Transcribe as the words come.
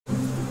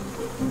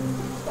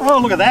Oh,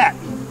 look at that.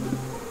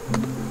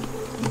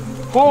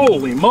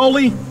 Holy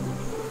moly.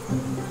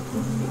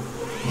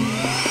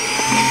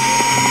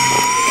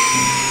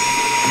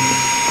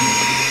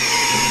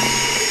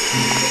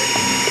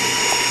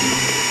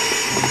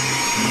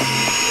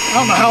 I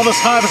don't know how this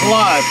hive is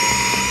alive.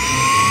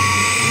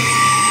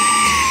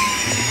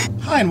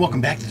 Hi and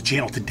welcome back to the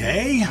channel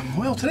today.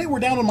 Well, today we're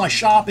down in my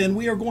shop and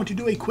we are going to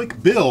do a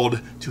quick build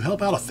to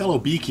help out a fellow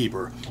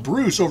beekeeper.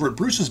 Bruce over at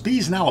Bruce's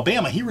Bees in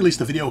Alabama, he released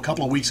a video a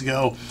couple of weeks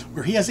ago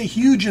where he has a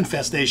huge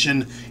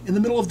infestation in the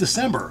middle of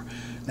December.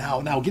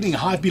 Now getting a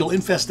hive beetle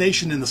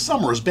infestation in the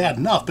summer is bad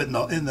enough, but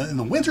in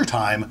the winter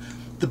time,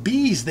 the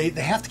bees, they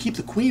have to keep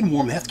the queen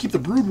warm, they have to keep the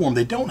brood warm.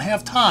 They don't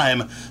have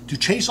time to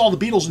chase all the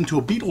beetles into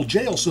a beetle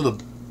jail, so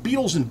the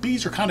beetles and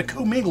bees are kind of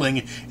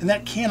commingling, and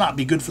that cannot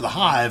be good for the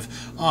hive.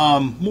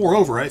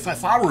 Moreover,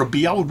 if I were a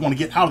bee, I would want to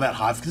get out of that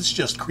hive because it's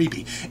just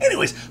creepy.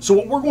 Anyways, so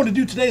what we're going to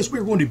do today is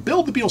we're going to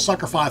build the Beetle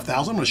Sucker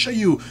 5000. I'm going to show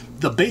you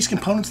the base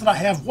components that I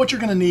have, what you're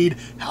going to need,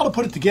 how to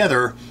put it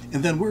together,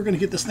 and then we're going to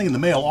get this thing in the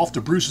mail off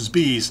to Bruce's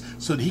Bees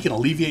so that he can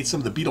alleviate some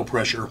of the beetle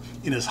pressure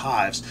in his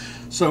hives.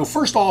 So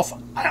first off,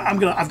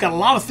 I've got a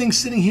lot of things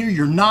sitting here.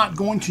 You're not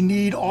going to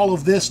need all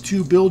of this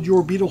to build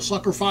your Beetle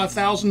Sucker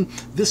 5000.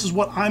 This is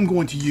what I'm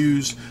going to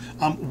use.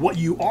 What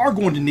you are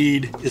going to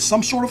need is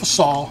some sort of a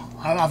saw.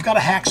 I've got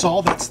a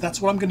hacksaw.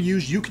 That's what I'm going to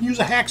use. You can use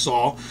a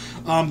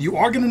hacksaw. You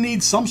are going to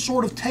need some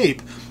sort of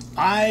tape.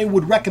 I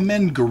would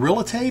recommend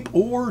Gorilla Tape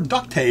or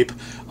duct tape.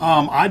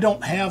 I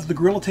don't have the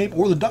Gorilla Tape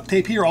or the duct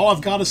tape here. All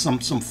I've got is some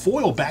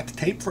foil backed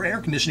tape for air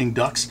conditioning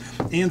ducts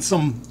and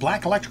some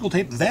black electrical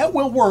tape. That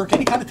will work.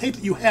 Any kind of tape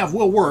that you have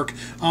will work.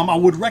 I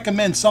would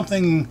recommend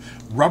something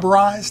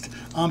rubberized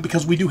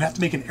because we do have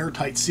to make an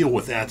airtight seal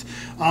with that.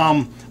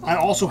 I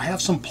also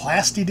have some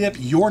Plasti-Dip.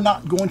 You're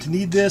not going to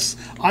need this.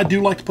 I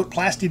do like to put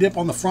Plasti-Dip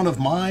on the front of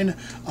mine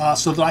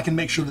so that I can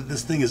make sure that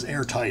this thing is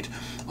airtight.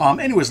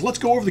 Anyways, let's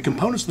go over the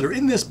components that are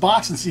in this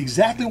box and see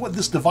exactly what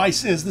this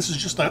device is. This is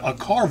just a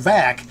car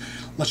vac.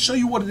 Let's show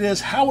you what it is,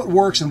 how it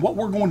works, and what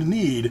we're going to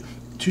need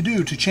to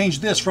do to change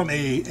this from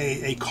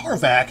a car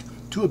vac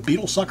to a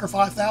Beetle Sucker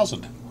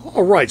 5000.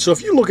 Alright, so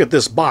if you look at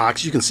this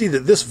box, you can see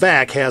that this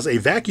vac has a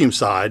vacuum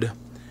side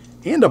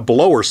and a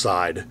blower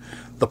side.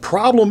 The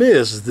problem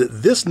is that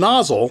this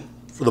nozzle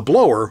for the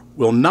blower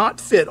will not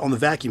fit on the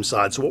vacuum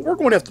side. So what we're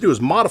going to have to do is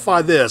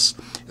modify this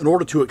in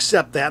order to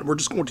accept that. We're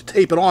just going to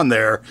tape it on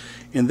there,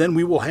 and then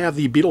we will have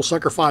the Beetle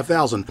Sucker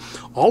 5000.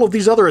 All of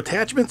these other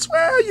attachments,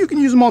 well, you can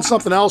use them on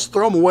something else,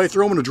 throw them away,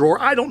 throw them in a drawer.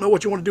 I don't know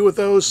what you want to do with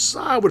those.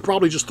 I would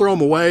probably just throw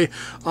them away.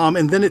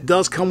 And then it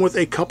does come with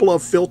a couple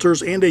of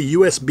filters and a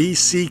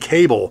USB-C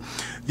cable.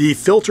 The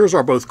filters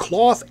are both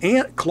cloth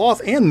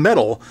and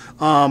metal.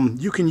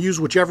 You can use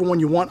whichever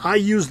one you want. I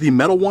use the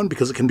metal one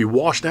because it can be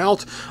washed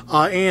out,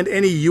 and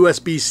any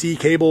USB-C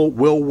cable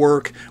will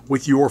work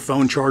with your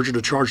phone charger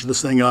to charge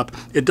this thing up.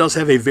 It does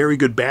have a very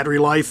good battery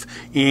life,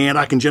 and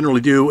I can generally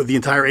do the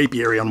entire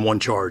apiary on one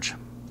charge.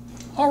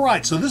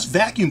 Alright, so this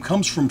vacuum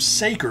comes from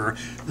Saker.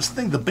 This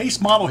thing, the base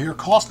model here,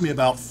 cost me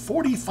about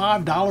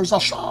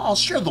 $45. I'll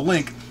share the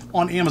link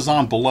on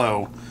Amazon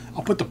below.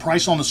 I'll put the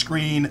price on the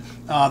screen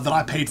that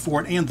I paid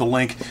for it and the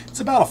link. It's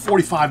about a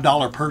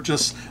 $45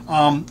 purchase.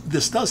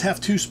 This does have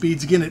 2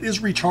 speeds. Again, it is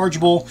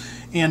rechargeable,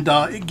 and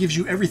it gives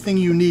you everything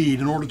you need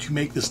in order to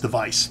make this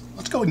device.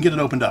 Let's go ahead and get it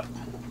opened up.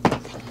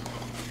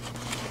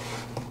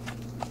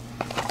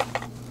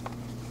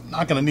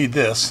 Not going to need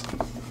this.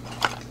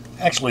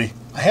 Actually,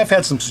 I have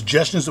had some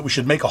suggestions that we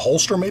should make a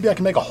holster. Maybe I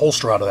can make a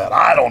holster out of that.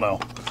 I don't know.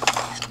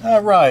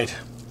 All right.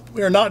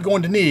 We are not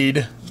going to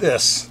need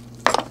this.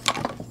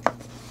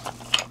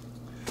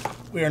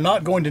 We are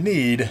not going to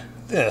need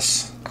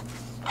this.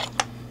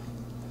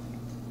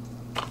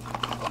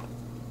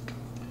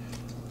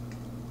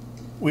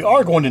 We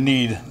are going to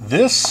need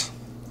this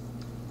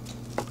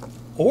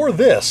or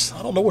this.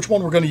 I don't know which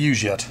one we're going to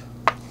use yet.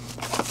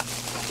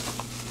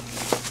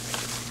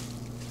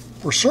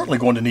 We're certainly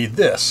going to need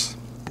this.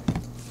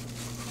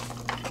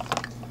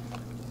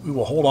 We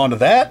will hold on to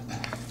that.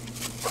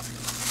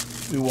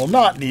 We will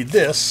not need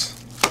this.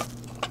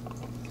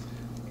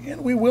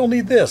 And we will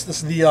need this.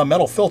 This is the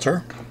metal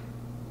filter.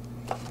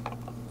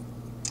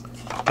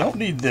 Don't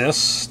need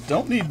this,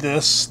 don't need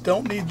this,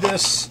 don't need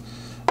this,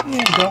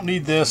 and don't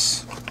need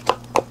this.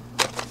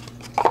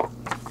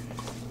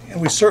 And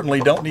we certainly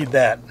don't need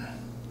that.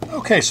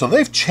 Okay, so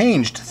they've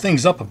changed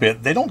things up a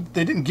bit. They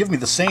didn't give me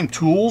the same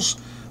tools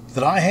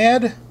that I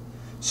had.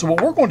 So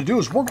what we're going to do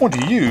is we're going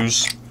to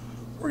use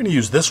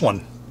this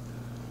one.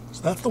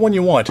 So that's the one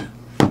you want.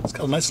 It's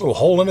got a nice little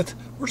hole in it.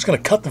 We're just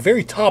going to cut the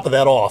very top of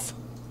that off.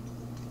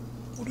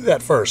 We'll do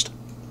that first.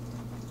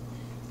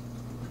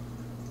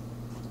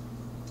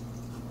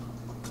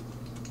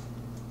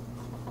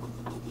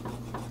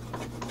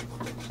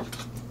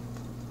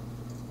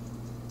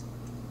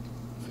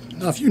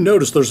 Now, if you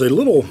notice, there's a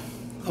little,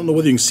 I don't know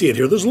whether you can see it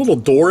here, there's a little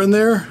door in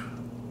there.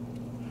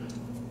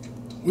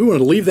 We want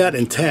to leave that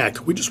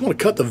intact. We just want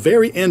to cut the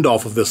very end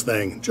off of this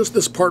thing, just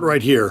this part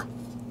right here.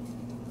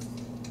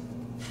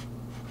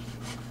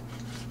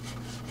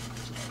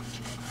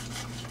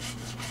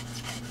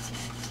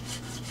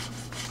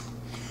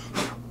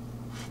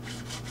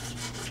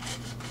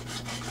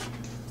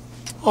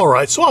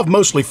 Alright, so I've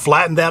mostly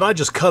flattened that. I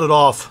just cut it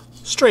off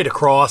straight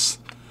across.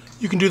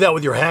 You can do that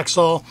with your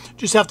hacksaw.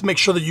 Just have to make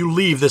sure that you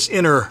leave this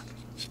inner,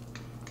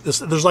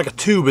 there's like a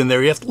tube in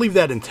there. You have to leave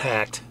that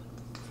intact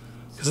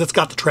because it's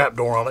got the trap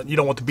door on it. You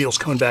don't want the beetles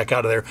coming back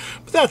out of there.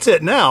 But that's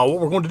it. Now what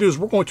we're going to do is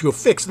we're going to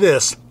affix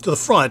this to the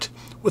front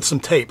with some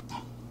tape.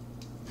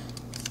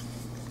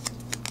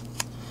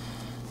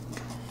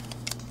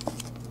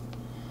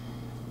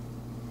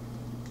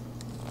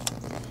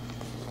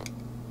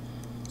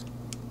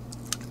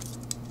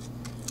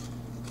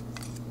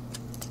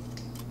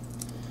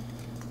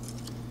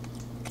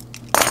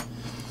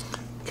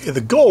 Okay, the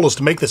goal is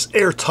to make this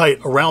airtight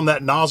around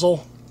that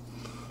nozzle.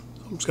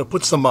 I'm just going to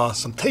put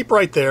some tape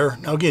right there.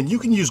 Now again, you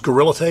can use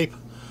Gorilla Tape.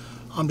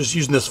 I'm just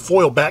using this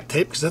foil back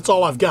tape because that's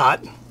all I've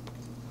got.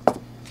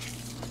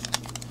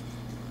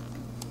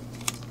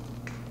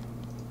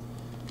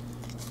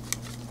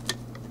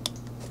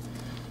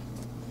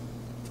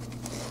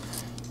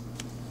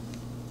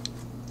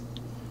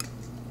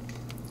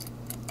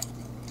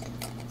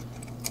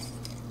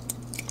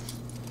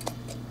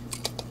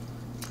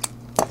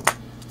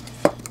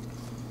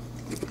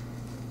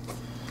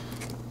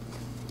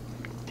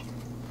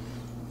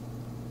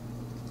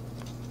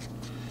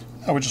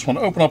 Now we just want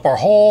to open up our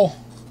hole.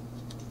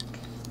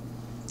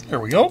 There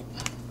we go.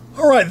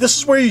 Alright, this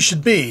is where you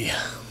should be.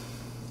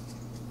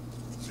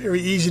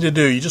 Very easy to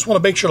do. You just want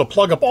to make sure to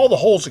plug up all the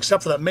holes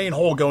except for that main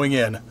hole going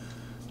in.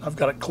 I've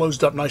got it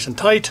closed up nice and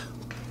tight.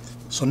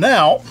 So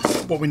now,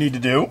 what we need to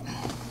do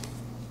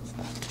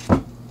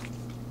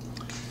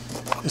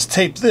is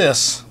tape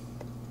this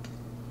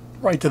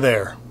right to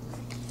there.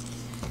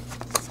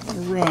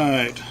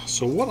 Alright,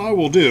 so what I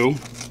will do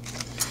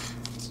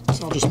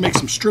is I'll just make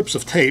some strips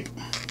of tape.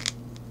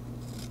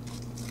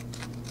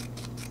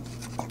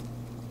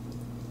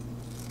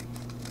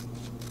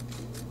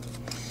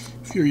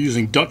 If you're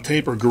using duct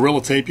tape or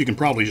Gorilla Tape, you can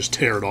probably just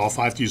tear it off.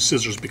 I have to use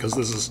scissors because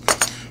this is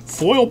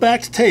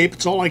foil-backed tape.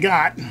 It's all I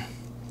got. I'm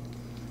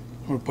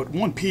going to put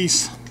one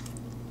piece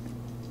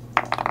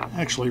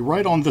actually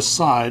right on this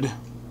side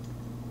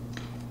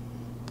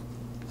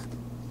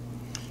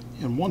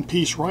and one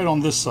piece right on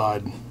this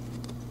side.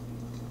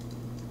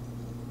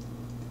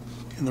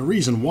 And the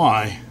reason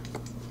why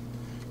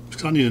is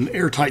because I need an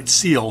airtight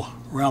seal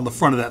around the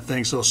front of that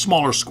thing, so a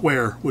smaller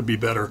square would be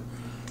better.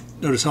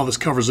 Notice how this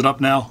covers it up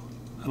now?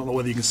 I don't know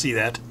whether you can see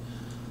that.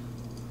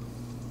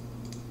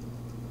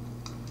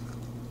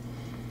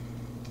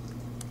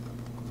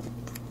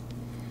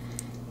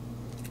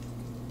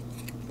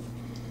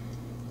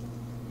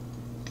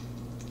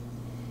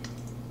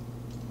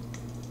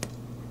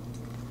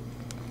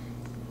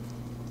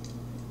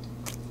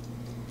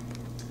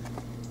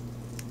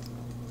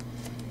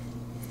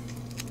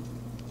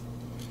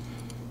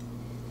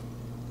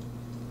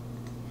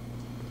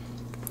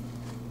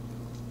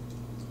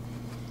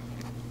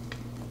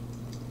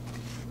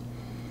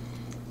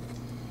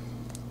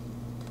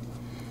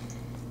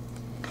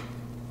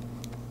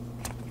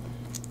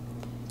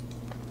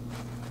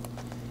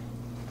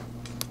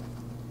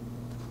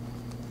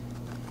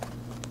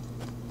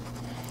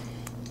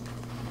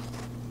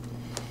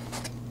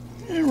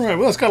 Alright,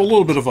 well, it's got a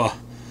little bit of a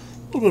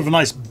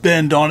nice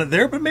bend on it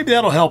there, but maybe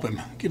that'll help him.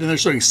 Get in there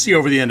so you can see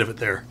over the end of it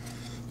there.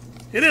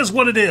 It is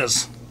what it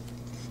is.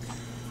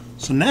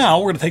 So now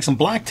we're going to take some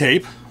black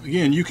tape.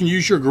 Again, you can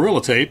use your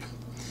Gorilla Tape.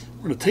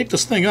 We're going to tape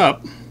this thing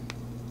up and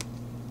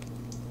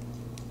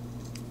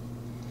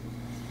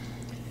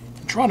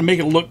try to make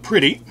it look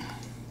pretty.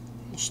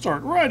 We'll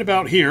start right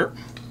about here.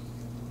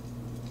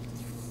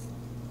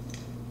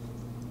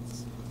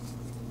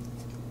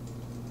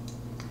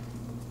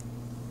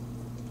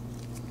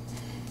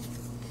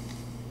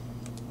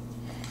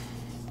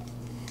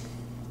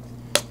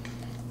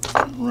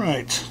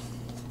 Right.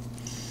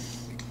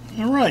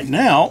 Alright,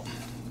 now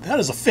that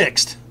is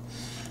affixed.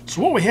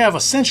 So what we have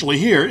essentially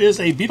here is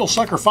a Beetle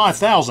Sucker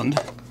 5000.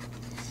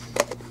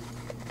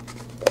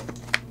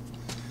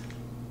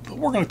 But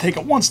we're going to take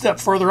it one step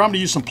further. I'm going to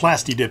use some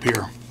Plasti Dip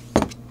here.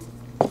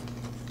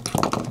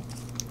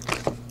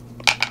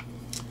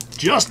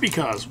 Just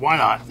because, why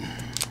not?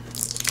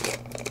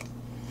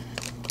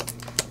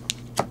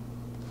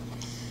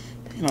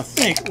 And I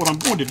think what I'm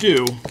going to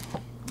do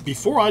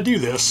before I do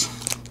this,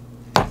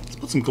 let's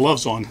put some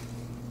gloves on.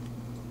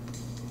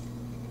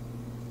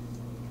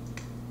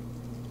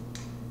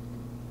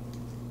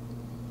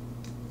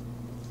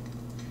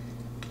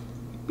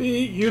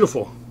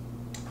 Beautiful.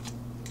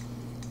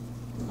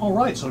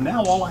 Alright, so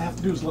now all I have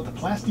to do is let the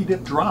Plasti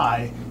Dip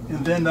dry,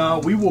 and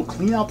then we will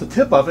clean out the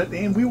tip of it,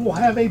 and we will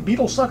have a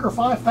Beetle Sucker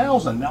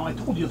 5000. Now, I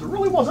told you there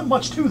really wasn't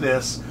much to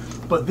this,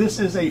 but this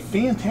is a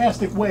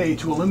fantastic way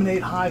to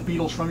eliminate hive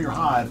beetles from your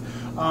hive.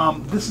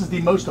 This is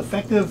the most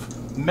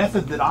effective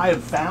method that I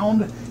have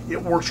found.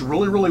 It works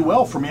really, really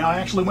well for me. I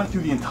actually went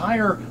through the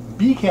entire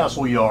bee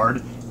castle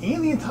yard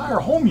and the entire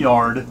home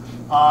yard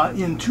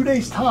in 2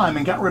 days' time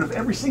and got rid of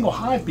every single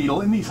hive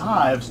beetle in these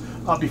hives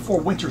before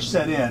winter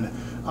set in.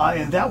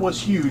 And that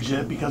was huge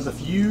because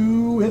if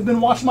you have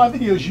been watching my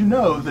videos, you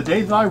know the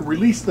day that I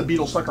released the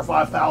Beetle Sucker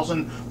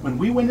 5000, when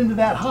we went into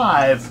that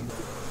hive,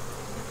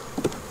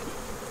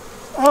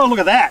 Oh, look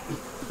at that.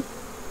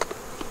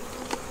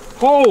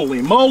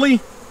 Holy moly.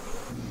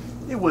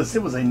 It was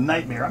a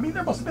nightmare. I mean,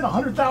 there must have been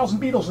 100,000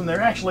 beetles in there.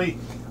 Actually,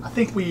 I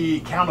think we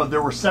counted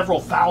there were several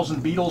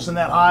thousand beetles in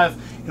that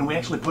hive, and we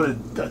actually put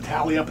a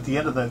tally up at the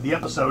end of the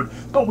episode,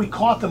 but we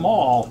caught them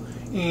all,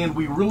 and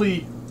we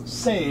really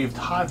saved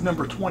hive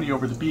number 20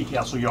 over the bee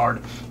castle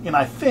yard. And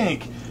I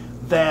think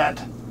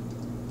that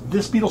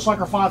this Beetle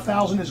Sucker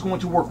 5000 is going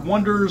to work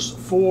wonders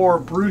for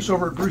Bruce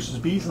over at Bruce's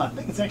Bees, and I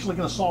think it's actually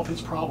going to solve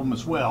his problem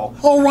as well.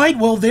 All right,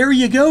 well, there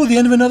you go, the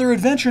end of another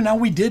adventure. Now,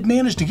 we did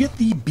manage to get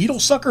the Beetle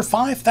Sucker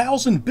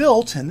 5000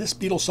 built, and this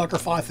Beetle Sucker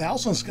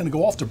 5000 is going to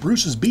go off to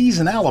Bruce's Bees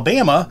in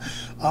Alabama.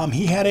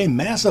 He had a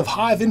massive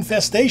hive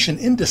infestation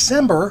in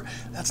December.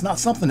 That's not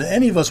something that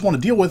any of us want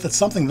to deal with. It's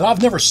something that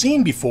I've never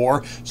seen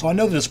before, so I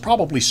know that it's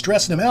probably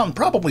stressing him out and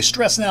probably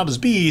stressing out his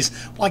bees.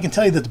 Well, I can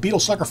tell you that the Beetle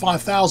Sucker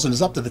 5000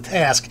 is up to the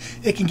task.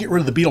 It can get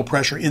rid of the beetle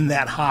pressure in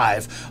that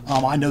hive.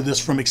 I know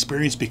this from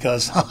experience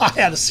because I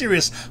had a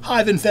serious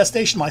hive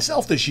infestation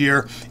myself this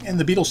year, and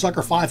the Beetle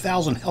Sucker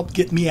 5000 helped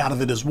get me out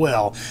of it as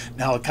well.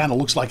 Now, it kind of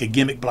looks like a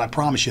gimmick, but I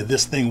promise you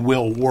this thing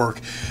will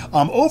work.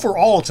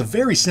 Overall, it's a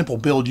very simple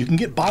build. You can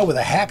get by with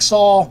a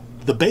hacksaw,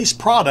 the base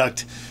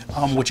product,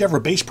 whichever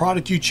base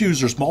product you choose.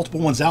 There's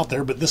multiple ones out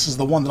there, but this is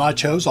the one that I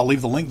chose. I'll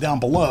leave the link down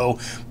below.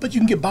 But you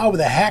can get by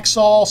with a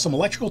hacksaw, some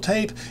electrical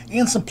tape,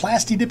 and some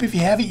plasti dip if you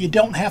have it. You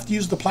don't have to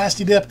use the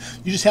plasti dip.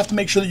 You just have to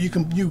make sure that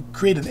you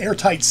create an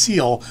airtight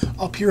seal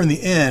up here in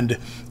the end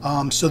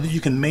so that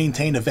you can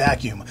maintain a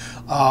vacuum.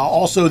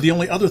 Also, the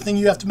only other thing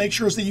you have to make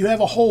sure is that you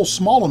have a hole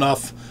small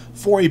enough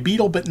for a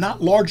beetle, but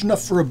not large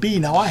enough for a bee.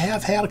 Now, I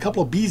have had a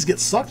couple of bees get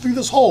sucked through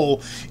this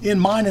hole in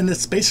mine, and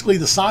it's basically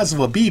the size of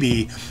a BB.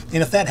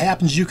 And if that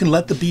happens, you can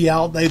let the bee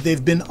out.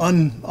 They've been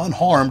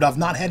unharmed. I've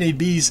not had any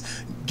bees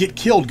get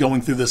killed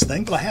going through this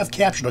thing, but I have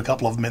captured a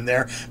couple of them in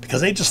there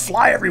because they just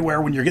fly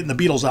everywhere when you're getting the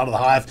beetles out of the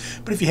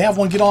hive. But if you have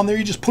one get on there,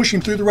 you just push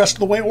him through the rest of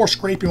the way or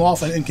scrape him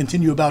off and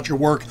continue about your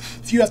work.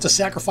 If you have to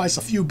sacrifice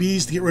a few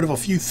bees to get rid of a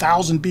few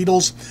thousand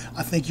beetles,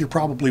 I think you're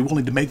probably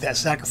willing to make that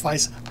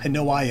sacrifice. I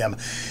know I am.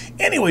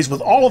 Anyways,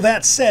 with all of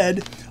that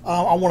said,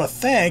 I want to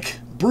thank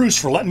Bruce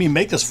for letting me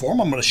make this for him.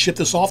 I'm going to ship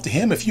this off to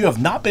him. If you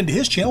have not been to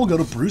his channel, go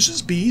to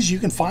Bruce's Bees. You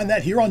can find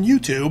that here on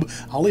YouTube.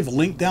 I'll leave a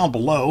link down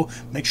below.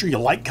 Make sure you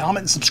like, comment,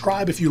 and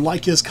subscribe if you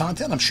like his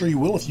content. I'm sure you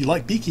will if you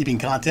like beekeeping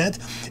content.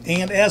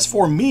 And as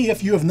for me,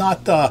 if you have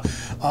not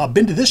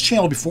been to this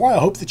channel before, I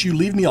hope that you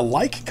leave me a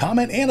like,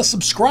 comment, and a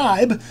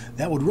subscribe.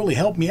 That would really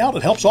help me out.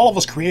 It helps all of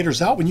us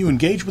creators out when you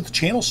engage with the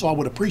channel, so I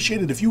would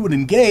appreciate it if you would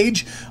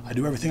engage. I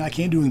do everything I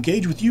can to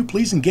engage with you.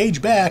 Please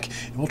engage back,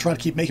 and we'll try to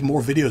keep making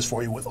more videos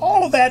for you. With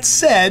all of that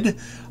said,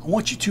 I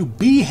want you to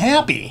be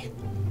happy,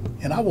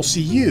 and I will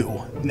see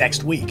you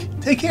next week.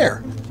 Take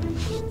care.